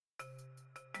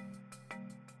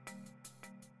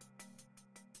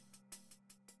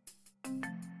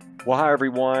Well, hi,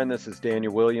 everyone. This is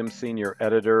Daniel Williams, Senior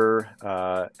Editor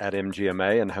at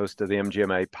MGMA and host of the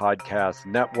MGMA Podcast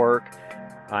Network.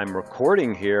 I'm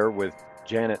recording here with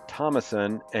Janet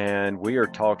Thomason, and we are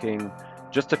talking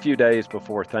just a few days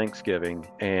before Thanksgiving.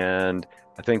 And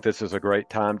I think this is a great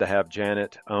time to have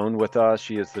Janet on with us.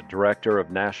 She is the Director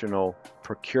of National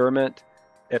Procurement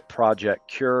at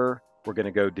Project C.U.R.E. We're going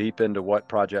to go deep into what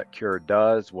Project C.U.R.E.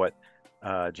 does, what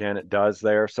Janet does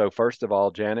there. So, first of all,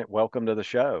 Janet, welcome to the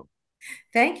show.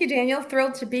 Thank you, Daniel.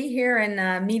 Thrilled to be here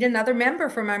and meet another member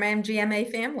from our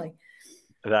MGMA family.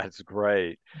 That's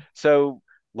great. So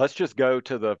let's just go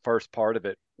to the first part of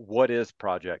it. What is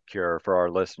Project Cure for our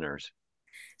listeners?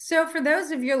 So, for those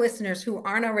of your listeners who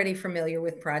aren't already familiar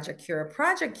with Project Cure,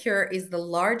 Project Cure is the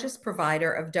largest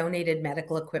provider of donated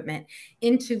medical equipment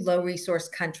into low resource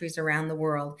countries around the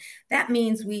world. That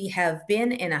means we have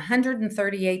been in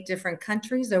 138 different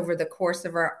countries over the course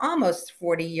of our almost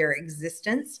 40-year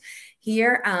existence.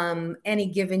 Here, any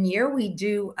given year, we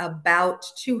do about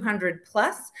 200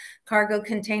 plus cargo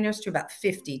containers to about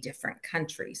 50 different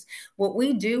countries. What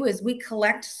we do is we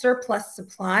collect surplus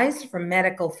supplies from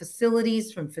medical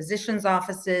facilities, from physicians'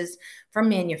 offices, from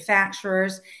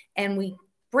manufacturers, and we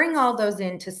bring all those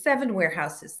into 7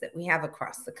 warehouses that we have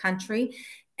across the country.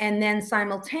 And then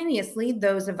simultaneously,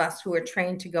 those of us who are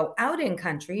trained to go out in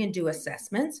country and do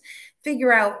assessments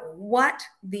figure out what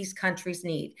these countries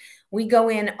need. We go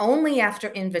in only after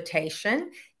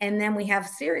invitation, and then we have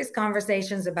serious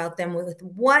conversations about them with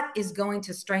what is going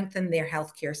to strengthen their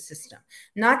healthcare system.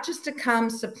 Not just to come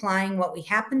supplying what we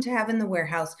happen to have in the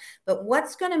warehouse, but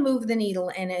what's going to move the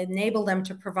needle and enable them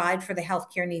to provide for the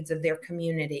healthcare needs of their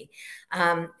community.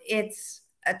 It's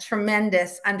a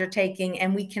tremendous undertaking,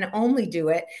 and we can only do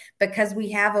it because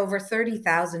we have over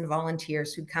 30,000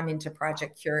 volunteers who come into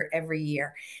Project Cure every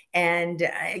year. And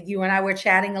you and I were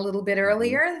chatting a little bit Hmm.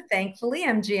 earlier. Thankfully,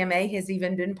 MGMA has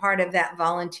even been part of that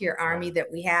volunteer army Yeah.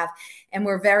 that we have. And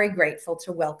we're very grateful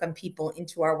to welcome people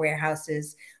into our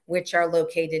warehouses, which are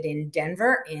located in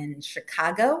Denver, in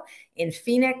Chicago, in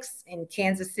Phoenix, in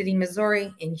Kansas City,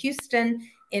 Missouri, in Houston,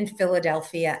 in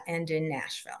Philadelphia, and in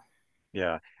Nashville.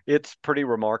 Yeah, it's pretty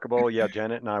remarkable. Yeah,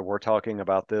 Janet and I were talking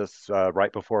about this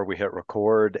right before we hit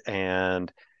record, and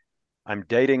I'm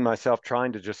dating myself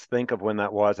trying to just think of when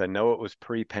that was. I know it was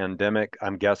pre-pandemic.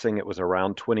 I'm guessing it was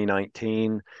around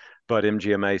 2019, but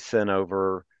MGMA sent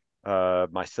over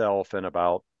myself and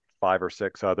about 5 or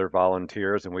 6 other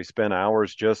volunteers, and we spent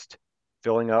hours just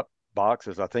filling up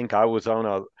boxes. I think I was on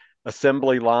a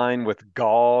assembly line with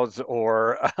gauze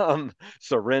or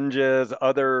syringes,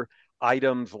 other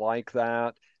items like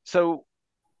that. So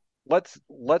let's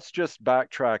just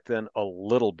backtrack then a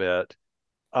little bit.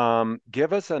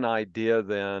 Give us an idea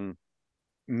then.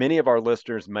 Many of our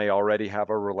listeners may already have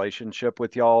a relationship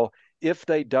with y'all. If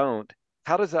they don't,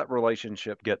 how does that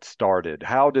relationship get started?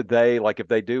 How did they, like, if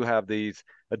they do have these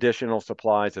additional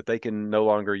supplies that they can no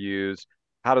longer use,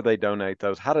 how do they donate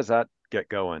those? How does that get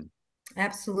going?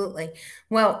 Absolutely.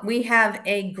 Well, we have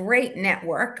a great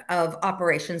network of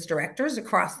operations directors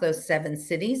across those 7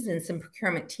 cities and some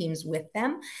procurement teams with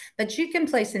them. But you can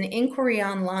place an inquiry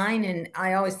online. And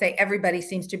I always say everybody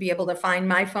seems to be able to find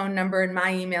my phone number and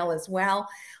my email as well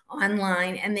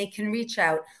online, and they can reach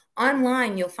out.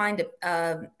 Online, you'll find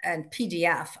a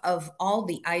PDF of all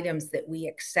the items that we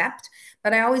accept.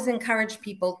 But I always encourage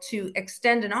people to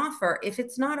extend an offer if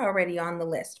it's not already on the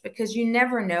list, because you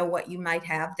never know what you might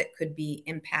have that could be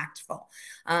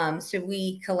impactful. So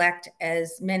we collect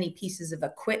as many pieces of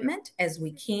equipment as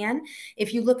we can.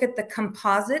 If you look at the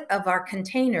composite of our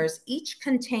containers, each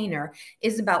container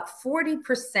is about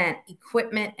 40%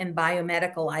 equipment and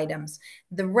biomedical items.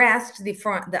 The rest,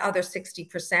 the other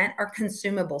 60%, are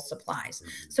consumable supplies.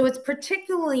 So it's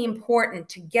particularly important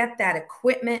to get that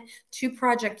equipment to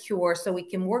Project Cure so we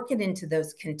can work it into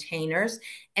those containers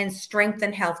and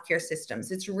strengthen healthcare systems.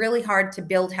 It's really hard to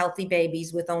build healthy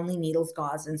babies with only needles,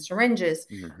 gauze, and syringes.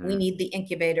 We Hmm. need the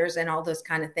incubators and all those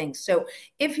kind of things. So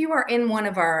if you are in one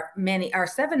of our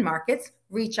 7 markets,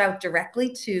 reach out directly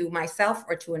to myself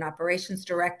or to an operations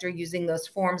director using those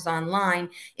forms online.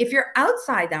 If you're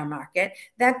outside our market,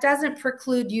 that doesn't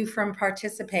preclude you from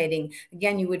participating.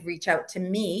 Again, you would reach out to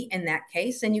me in that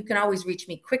case, and you can always reach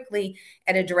me quickly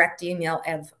at a direct email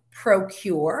of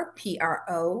procure,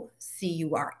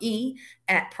 Procure,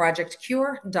 at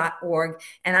projectcure.org.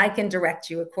 And I can direct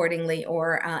you accordingly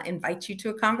or invite you to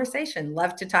a conversation.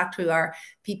 Love to talk to our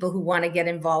people who want to get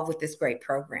involved with this great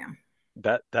program.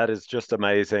 That is just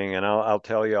amazing, and I'll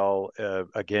tell y'all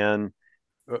again.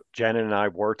 Janet and I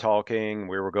were talking.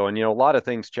 We were going. A lot of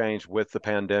things changed with the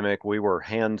pandemic. We were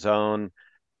hands-on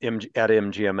at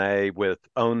MGMA with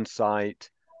own site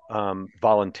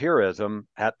volunteerism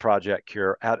at Project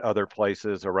Cure at other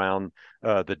places around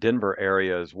the Denver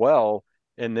area as well.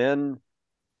 And then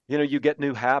you get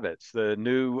new habits, the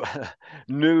new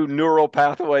new neural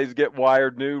pathways get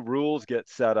wired, new rules get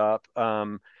set up.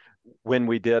 When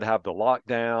we did have the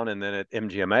lockdown, and then at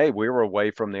MGMA, we were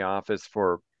away from the office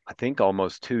for I think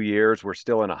almost 2 years. We're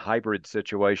still in a hybrid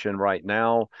situation right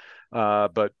now.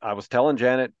 But I was telling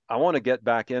Janet, I want to get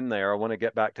back in there. I want to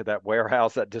get back to that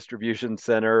warehouse, that distribution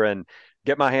center, and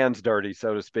get my hands dirty,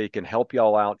 so to speak, and help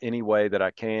y'all out any way that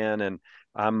I can. And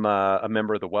I'm a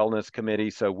member of the wellness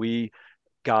committee, so we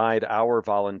guide our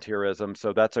volunteerism.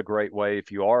 So that's a great way.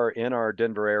 If you are in our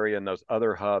Denver area and those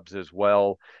other hubs as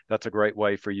well, that's a great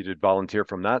way for you to volunteer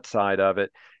from that side of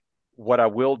it. What I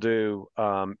will do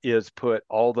is put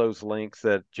all those links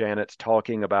that Janet's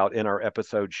talking about in our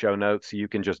episode show notes. So you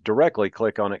can just directly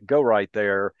click on it, go right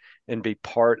there, and be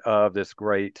part of this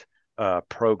great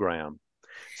program.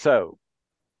 So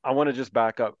I want to just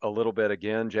back up a little bit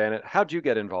again, Janet. How'd you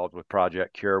get involved with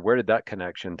Project Cure? Where did that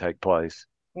connection take place?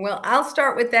 Well, I'll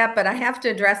start with that, but I have to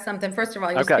address something. First of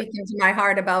all, you're Okay. speaking to my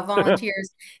heart about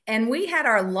volunteers. And we had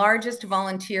our largest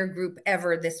volunteer group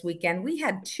ever this weekend. We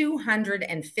had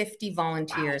 250 Wow.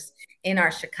 volunteers in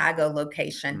our Chicago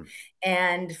location. Mm.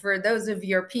 And for those of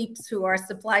your peeps who are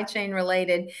supply chain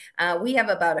related, we have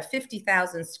about a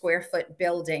 50,000 square foot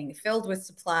building filled with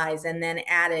supplies and then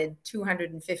added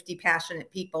 250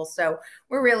 passionate people. So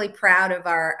we're really proud of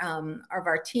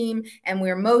our team, and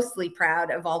we're mostly proud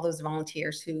of all those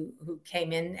volunteers who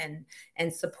came in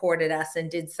and supported us and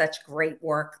did such great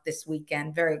work this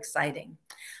weekend. Very exciting.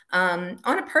 On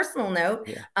a personal note,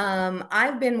 Yeah.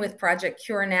 I've been with Project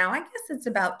Cure now, I guess it's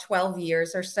about 12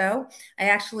 years or so. I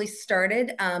actually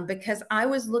started because I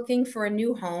was looking for a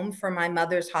new home for my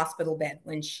mother's hospital bed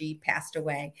when she passed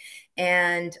away.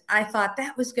 And I thought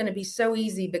that was going to be so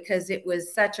easy because it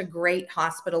was such a great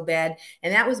hospital bed.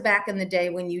 And that was back in the day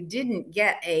when you didn't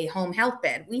get a home health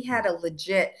bed. We had a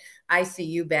legit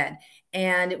ICU bed.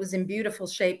 And it was in beautiful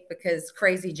shape because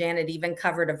crazy Janet even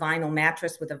covered a vinyl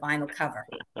mattress with a vinyl cover.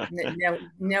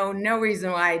 No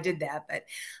reason why I did that, but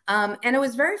and I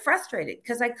was very frustrated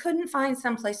because I couldn't find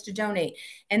some place to donate.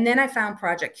 And then I found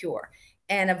Project Cure,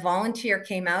 and a volunteer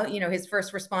came out. You know, his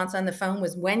first response on the phone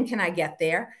was, "When can I get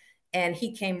there?" And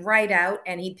he came right out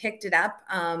and he picked it up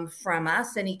from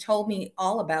us, and he told me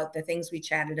all about the things we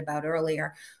chatted about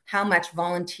earlier, how much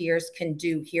volunteers can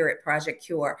do here at Project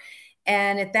Cure.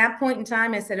 And at that point in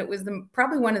time, I said it was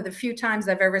probably one of the few times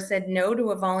I've ever said no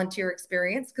to a volunteer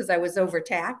experience because I was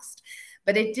overtaxed.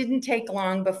 But it didn't take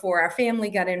long before our family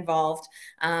got involved.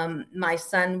 My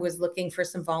son was looking for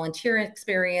some volunteer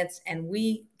experience, and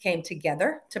we came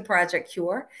together to Project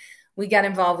Cure. We got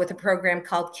involved with a program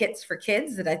called Kits for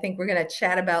Kids that I think we're going to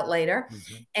chat about later.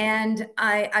 Mhm. And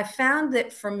I found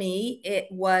that for me, it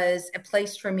was a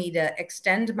place for me to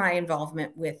extend my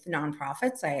involvement with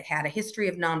nonprofits. I had a history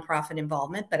of nonprofit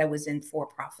involvement, but I was in for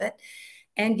profit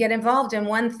and get involved. And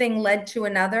one thing led to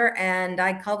another. And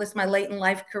I call this my late in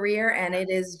life career. And it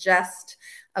is just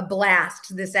a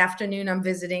blast. This afternoon, I'm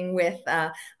visiting with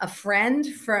a friend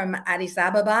from Addis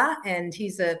Ababa, and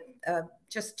he's a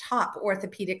just top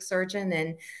orthopedic surgeon.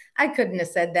 And I couldn't have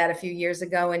said that a few years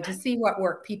ago. And to see what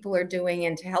work people are doing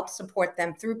and to help support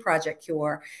them through Project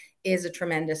Cure is a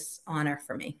tremendous honor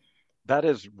for me. That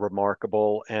is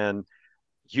remarkable. And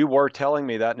you were telling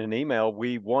me that in an email.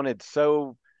 We wanted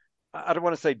so, I don't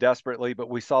want to say desperately, but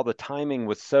we saw the timing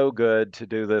was so good to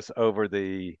do this over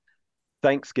the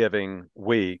Thanksgiving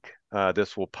week.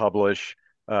 This will publish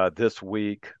this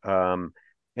week. And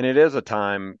it is a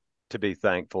time to be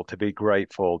thankful, to be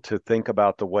grateful, to think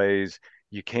about the ways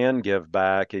you can give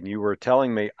back. And you were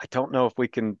telling me, I don't know if we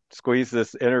can squeeze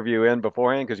this interview in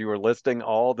beforehand because you were listing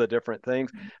all the different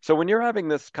things. So when you're having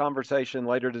this conversation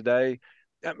later today,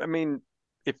 I mean,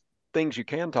 if things you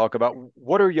can talk about,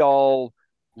 what are y'all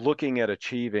looking at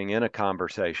achieving in a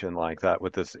conversation like that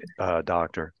with this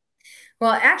doctor?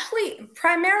 Well, actually,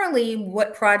 primarily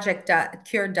what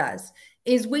Cure does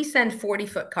is we send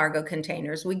 40-foot cargo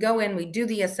containers. We go in, we do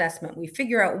the assessment, we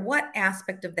figure out what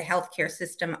aspect of the healthcare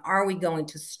system are we going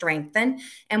to strengthen,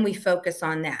 and we focus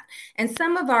on that. And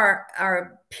some of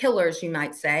our pillars, you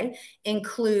might say,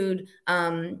 include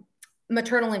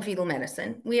maternal and fetal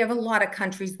medicine. We have a lot of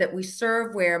countries that we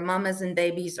serve where mamas and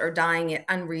babies are dying at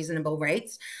unreasonable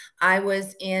rates. I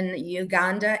was in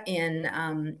Uganda in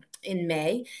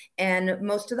May, and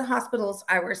most of the hospitals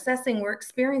I were assessing were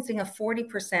experiencing a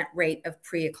 40% rate of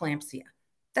preeclampsia.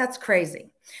 That's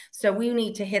crazy. So we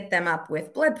need to hit them up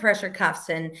with blood pressure cuffs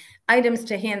and items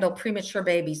to handle premature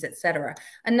babies, etc.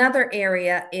 Another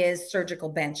area is surgical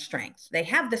bench strength. They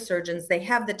have the surgeons, they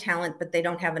have the talent, but they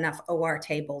don't have enough OR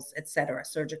tables, etc.,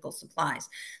 surgical supplies.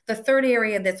 The third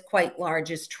area that's quite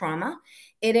large is trauma.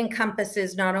 It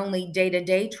encompasses not only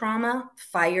day-to-day trauma,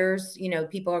 fires,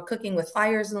 people are cooking with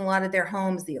fires in a lot of their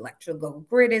homes, the electrical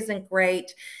grid isn't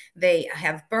great, they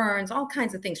have burns, all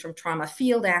kinds of things from trauma,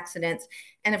 field accidents,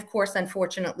 and of course,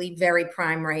 unfortunately, very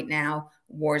prime right now,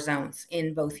 war zones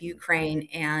in both Hmm. Ukraine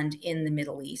and in the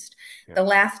Middle East. Yeah. The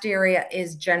last area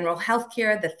is general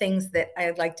healthcare, the things that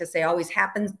I'd like to say always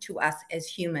happen to us as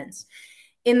humans.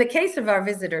 In the case of our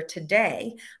visitor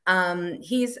today,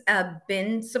 he's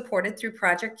been supported through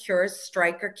Project C.U.R.E's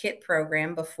Striker Kit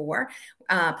program before.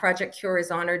 Project C.U.R.E is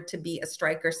honored to be a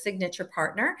Striker signature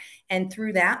partner, and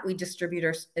through that, we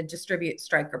distribute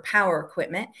Striker power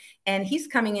equipment. And he's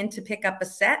coming in to pick up a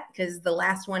set because the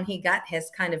last one he got has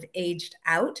kind of aged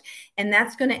out, and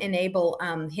that's going to enable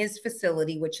his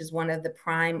facility, which is one of the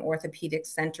prime orthopedic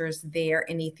centers there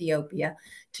in Ethiopia,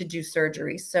 to do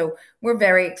surgery. So we're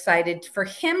very excited for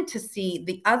him to see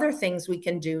the other things we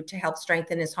can do to help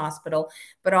strengthen his hospital,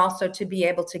 but also to be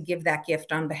able to give that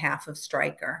gift on behalf of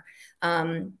Stryker.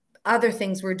 Other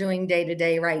things we're doing day to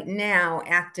day right now,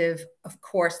 active, of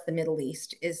course, the Middle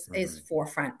East is Hmm.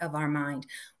 forefront of our mind.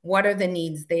 What are the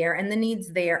needs there? And the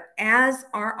needs there, as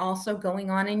are also going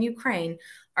on in Ukraine,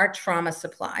 are trauma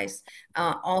supplies,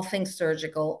 all things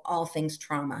surgical, all things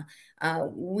trauma.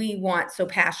 We want so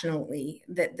passionately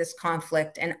that this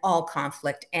conflict and all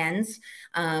conflict ends.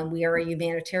 We are a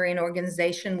humanitarian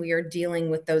organization. We are dealing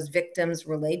with those victims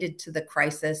related to the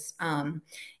crisis.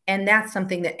 And that's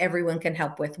something that everyone can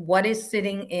help with. What is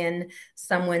sitting in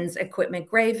someone's equipment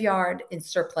graveyard in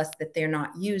surplus that they're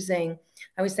not using?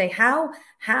 I would say how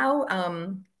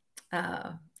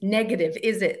negative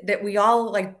is it that we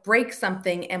all like break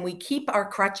something and we keep our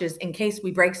crutches in case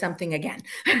we break something again,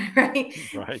 right?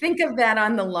 Right. Think of that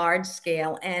on the large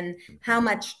scale and Hmm.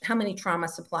 how many trauma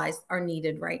supplies are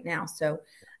needed right now. So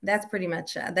that's pretty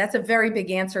much that's a very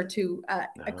big answer to a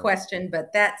Uh, question,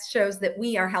 but that shows that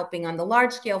we are helping on the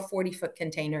large scale 40-foot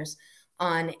containers,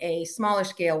 on a smaller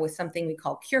scale with something we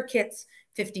call cure kits,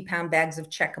 50-pound bags of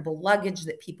checkable luggage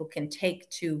that people can take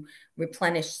to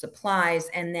replenish supplies,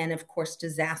 and then, of course,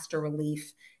 disaster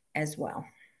relief as well.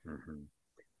 hmm.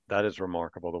 That is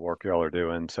remarkable, the work y'all are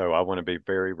doing. So I want to be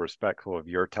very respectful of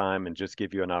your time and just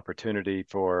give you an opportunity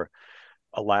for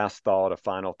a last thought, a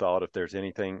final thought, if there's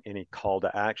anything, any call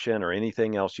to action or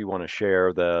anything else you want to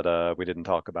share that we didn't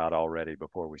talk about already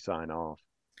before we sign off.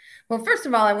 Well, first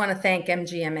of all, I want to thank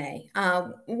MGMA.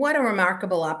 What a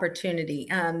remarkable opportunity.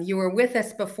 You were with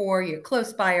us before, you're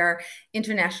close by our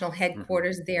international Hmm.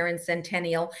 headquarters there in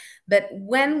Centennial. But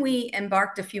when we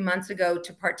embarked a few months ago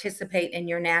to participate in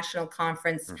your national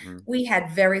conference, Hmm. we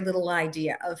had very little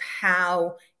idea of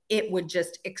how it would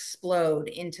just explode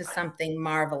into something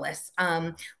marvelous.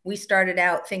 We started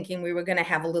out thinking we were going to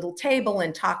have a little table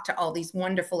and talk to all these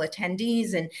wonderful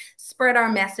attendees and spread our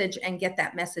message and get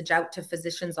that message out to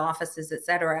physicians' offices, et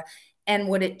cetera. And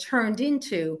what it turned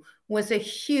into was a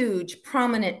huge,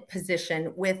 prominent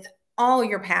position with all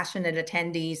your passionate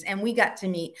attendees. And we got to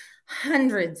meet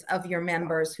hundreds of your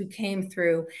members who came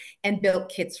through and built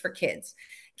Kits for Kids.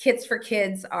 Kits for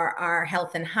Kids are our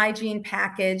health and hygiene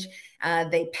package.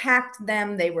 They packed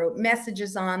them, they wrote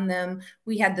messages on them.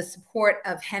 We had the support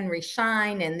of Henry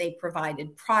Schein, and they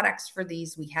provided products for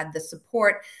these. We had the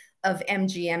support of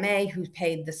MGMA, who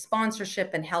paid the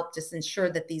sponsorship and helped us ensure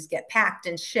that these get packed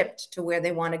and shipped to where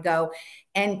they want to go.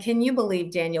 And can you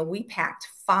believe, Daniel, we packed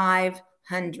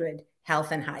 500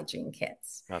 health and hygiene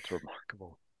kits. That's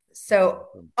remarkable. That's So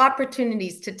awesome.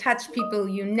 opportunities to touch people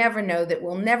you never know that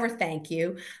will never thank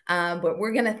you, but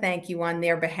we're going to thank you on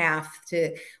their behalf.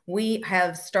 We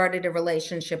have started a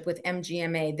relationship with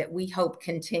MGMA that we hope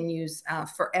continues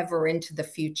forever into the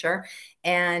future,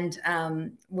 and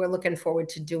we're looking forward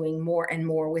to doing more and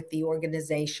more with the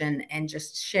organization and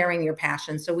just sharing your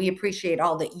passion. So we appreciate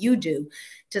all that you do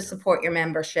to Yeah. support your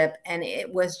membership, and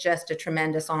it was just a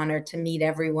tremendous honor to meet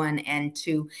everyone, and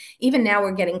to even now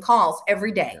we're getting calls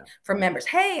every day Yeah. from members.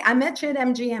 Hey, I met you at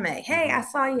MGMA. Hey, Hmm. I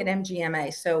saw you at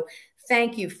MGMA. So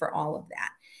thank you for all of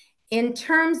that. In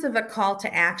terms of a call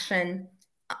to action,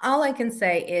 all I can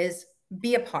say is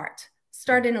be a part.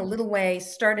 Start in a little way,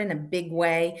 start in a big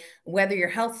way. Whether your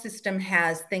health system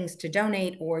has things to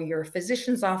donate or your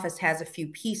physician's office has a few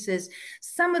pieces,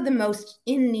 some of the most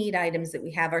in need items that we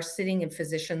have are sitting in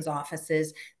physicians'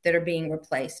 offices that are being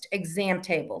replaced: exam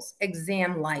tables,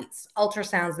 exam lights,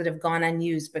 ultrasounds that have gone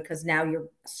unused because now you're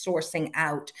sourcing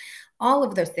out. all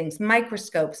of those things,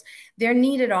 microscopes, they're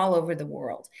needed all over the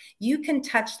world. You can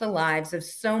touch the lives of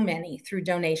so many through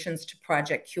donations to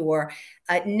Project Cure.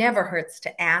 It never hurts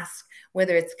to ask,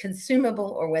 whether it's consumable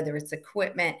or whether it's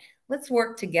equipment. Let's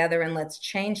work together and let's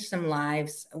change some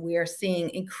lives. We are seeing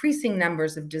increasing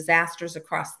numbers of disasters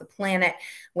across the planet,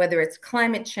 whether it's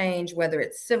climate change, whether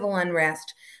it's civil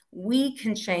unrest. We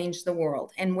can change the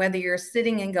world. And whether you're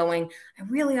sitting and going, I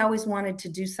really always wanted to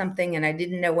do something and I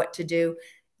didn't know what to do,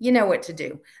 you know what to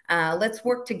do. Let's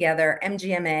work together,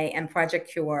 MGMA and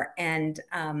Project Cure, and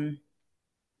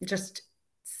just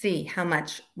see how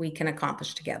much we can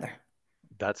accomplish together.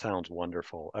 That sounds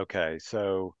wonderful. Okay,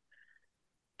 so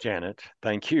Janet,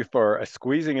 thank you for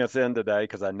squeezing us in today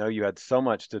because I know you had so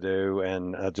much to do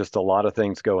and just a lot of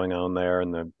things going on there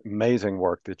and the amazing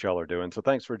work that y'all are doing. So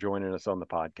thanks for joining us on the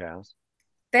podcast.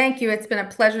 Thank you. It's been a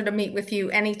pleasure to meet with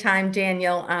you anytime,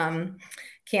 Daniel.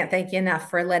 Can't thank you enough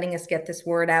for letting us get this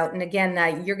word out. And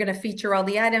again, you're going to feature all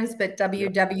the items, but Yep,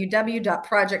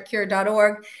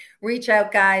 www.projectcure.org. Reach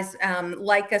out, guys.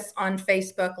 Like us on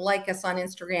Facebook, like us on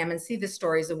Instagram, and see the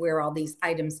stories of where all these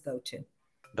items go to.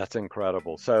 that's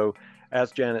incredible. So,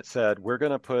 as Janet said, we're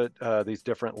going to put these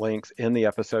different links in the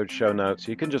episode show notes.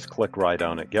 You can just click right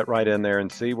on it, get right in there and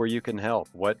see where you can help.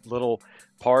 What little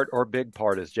part or big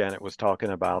part, as Janet was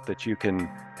talking about, that you can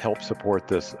help support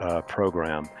this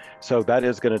program. So that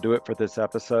is going to do it for this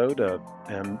episode of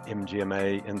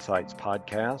MGMA Insights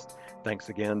Podcast. Thanks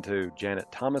again to Janet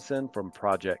Thomason from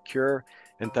Project Cure.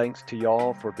 And thanks to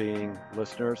y'all for being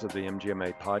listeners of the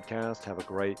MGMA Podcast. Have a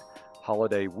great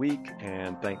holiday week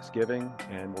and Thanksgiving,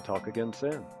 and we'll talk again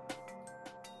soon.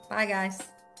 Bye, guys.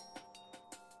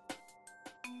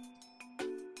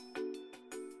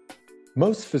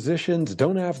 Most physicians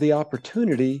don't have the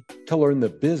opportunity to learn the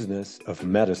business of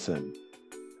medicine.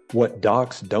 What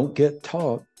docs don't get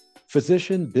taught,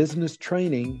 physician business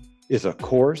training is a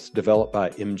course developed by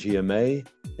MGMA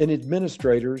and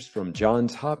administrators from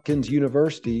Johns Hopkins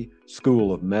University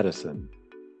School of Medicine.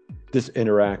 This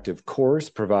interactive course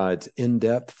provides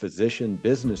in-depth physician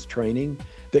business training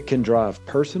that can drive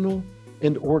personal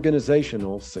and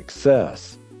organizational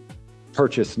success.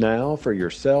 Purchase now for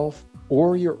yourself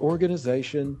or your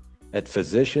organization at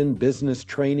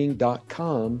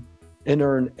physicianbusinesstraining.com and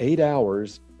earn 8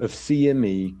 hours of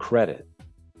CME credit.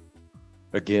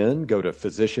 Again, go to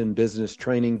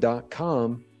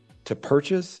physicianbusinesstraining.com to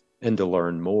purchase and to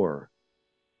learn more.